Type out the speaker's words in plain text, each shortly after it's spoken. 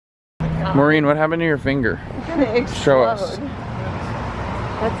Maureen, what happened to your finger? It's gonna explode. Show us.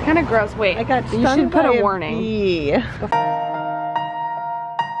 That's kind of gross. Wait, I got you stung should put by a warning. bee.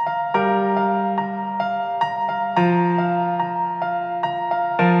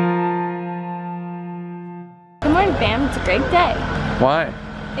 Good morning, fam. It's a great day. Why?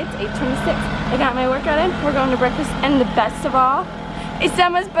 It's 8:26. I got my workout in. We're going to breakfast, and the best of all, it's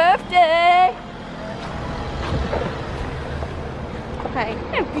Emma's birthday. Hi.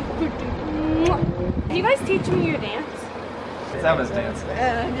 Happy birthday. Can you guys teach me your dance? It's Emma's dance.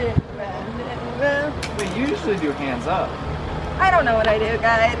 We usually do hands up. I don't know what I do,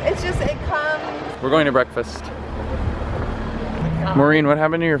 guys. It's just, it comes. We're going to breakfast. Maureen, what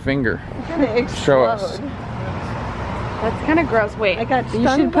happened to your finger? It's gonna explode. Show us. That's kind of gross. Wait, I got you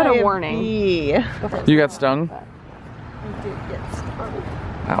stung should put by a warning. bee. You got stung? I did get stung.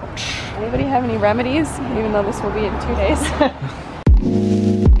 Ouch. Anybody have any remedies? Even though this will be in 2 days.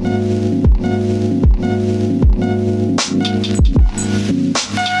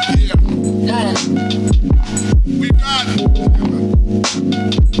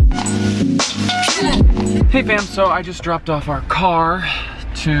 Hey fam, so I just dropped off our car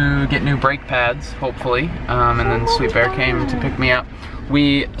to get new brake pads, hopefully, and then Sweet Bear came to pick me up.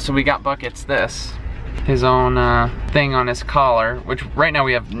 So we got Buckets his own thing on his collar, which right now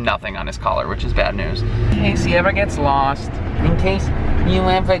we have nothing on his collar, which is bad news. In case he ever gets lost. In case you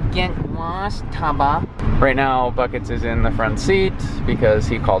ever get lost, Taba. Right now, Buckets is in the front seat because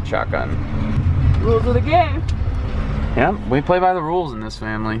he called shotgun. Rules of the game. Yeah, we play by the rules in this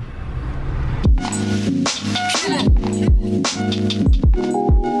family.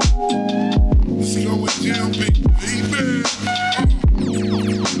 Slow it down, baby.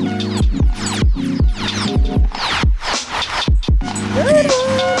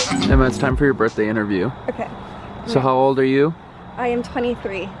 Emma, it's time for your birthday interview. Okay. So how old are you? I am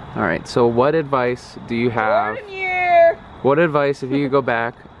 23. All right, so what advice do you have? Jordan year. What advice, if you could go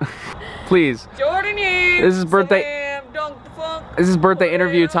back, please. Jordan year. This is birthday. Slam dunk the funk. This is birthday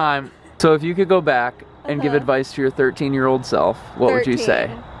interview time. So if you could go back and give advice to your 13-year-old self, what would you say?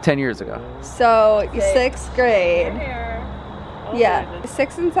 10 years ago. So, 6th grade. Yeah,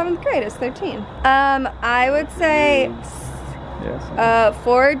 6th and 7th grade is 13. I would say Yes.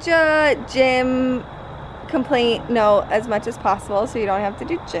 forge a gym complaint note as much as possible so you don't have to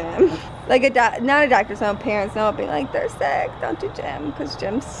do gym. Like not a doctor's note, parents note, being like, they're sick, don't do gym, because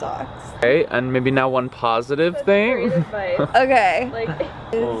gym sucks. Okay, and maybe now one positive thing. Okay.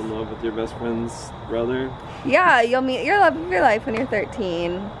 Fall in love with your best friend's brother. Yeah, you'll meet your love of your life when you're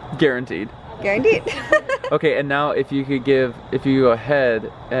 13. Guaranteed. Guaranteed. Okay, and now if you go ahead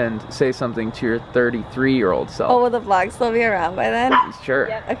and say something to your 33-year-old self. Oh, will the vlog still be around by then?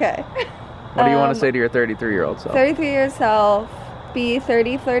 Sure. Okay. What do you want to say to your 33-year-old self? 33-year-old self, be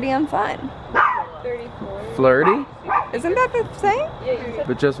 30, flirty, and fun. Flirty? Isn't that the same?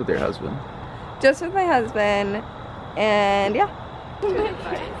 But just with your husband. Just with my husband, and yeah.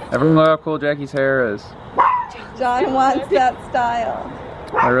 Everyone look how cool Jackie's hair is. John wants that style.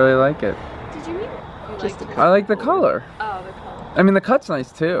 I really like it. Did you mean? I like the color. Oh, the color. I mean, the cut's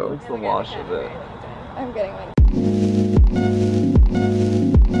nice too. It's the wash of it. I'm getting one.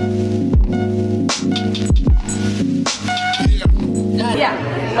 Yeah,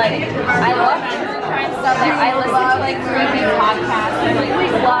 like I love true crime stuff. Like I listen to like creepy podcasts. I like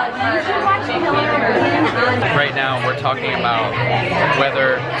love. You should watch Mellon. Right now, we're talking about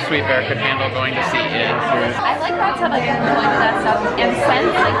whether Sweet Bear could handle going to see It. I like that stuff. Like I'm really into that stuff. And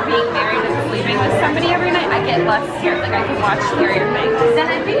since like being married and sleeping with somebody every night, I get less scared. Like I can watch scarier things.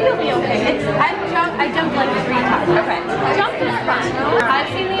 Then I think you'll be okay. I jumped like 3 times. Okay. Jump is fun. I've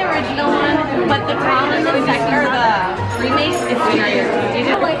seen the original one, but the problem is the remake is scarier. You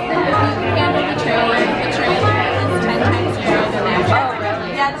know, like you handle the trailer. The trailer is 10 times scarier than the actual. Oh, really?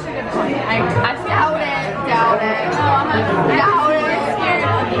 Yeah, that's a good point. I doubt it. Doubt it. No, I'm not. Doubt it. I'm scared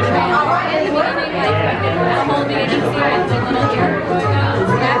of the trailer. In the beginning, like the whole beginning series, the little ear going on.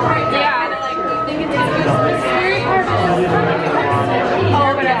 That part, yeah. Like you think it's the scary part is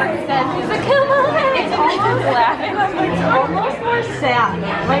or whatever he says. He's like, come on. It's almost laughing. It's almost more sad.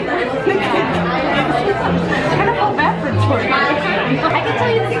 Like kind of feel bad for Jordan. I can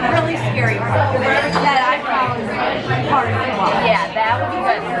tell you this really scary part that I found hard to watch. Yeah, that would be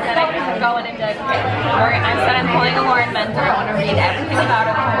good. Then I can go in and be like, okay, I said I'm pulling a Lauren Mentor. I want to read everything about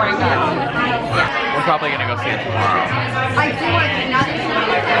it before I go. Yeah. We're probably gonna go see it tomorrow. I do want to not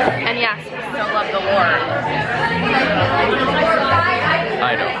and yes, we still love the Lord.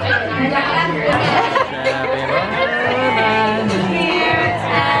 I don't.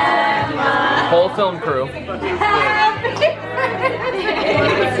 Whole film crew.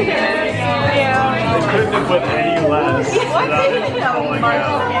 put any less. Oh my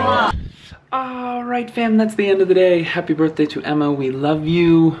God. All right, fam, that's the end of the day. Happy birthday to Emma. We love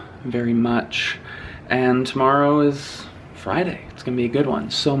you very much. And tomorrow is Friday. It's gonna be a good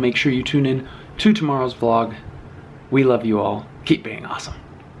one. So make sure you tune in to tomorrow's vlog. We love you all. Keep being awesome.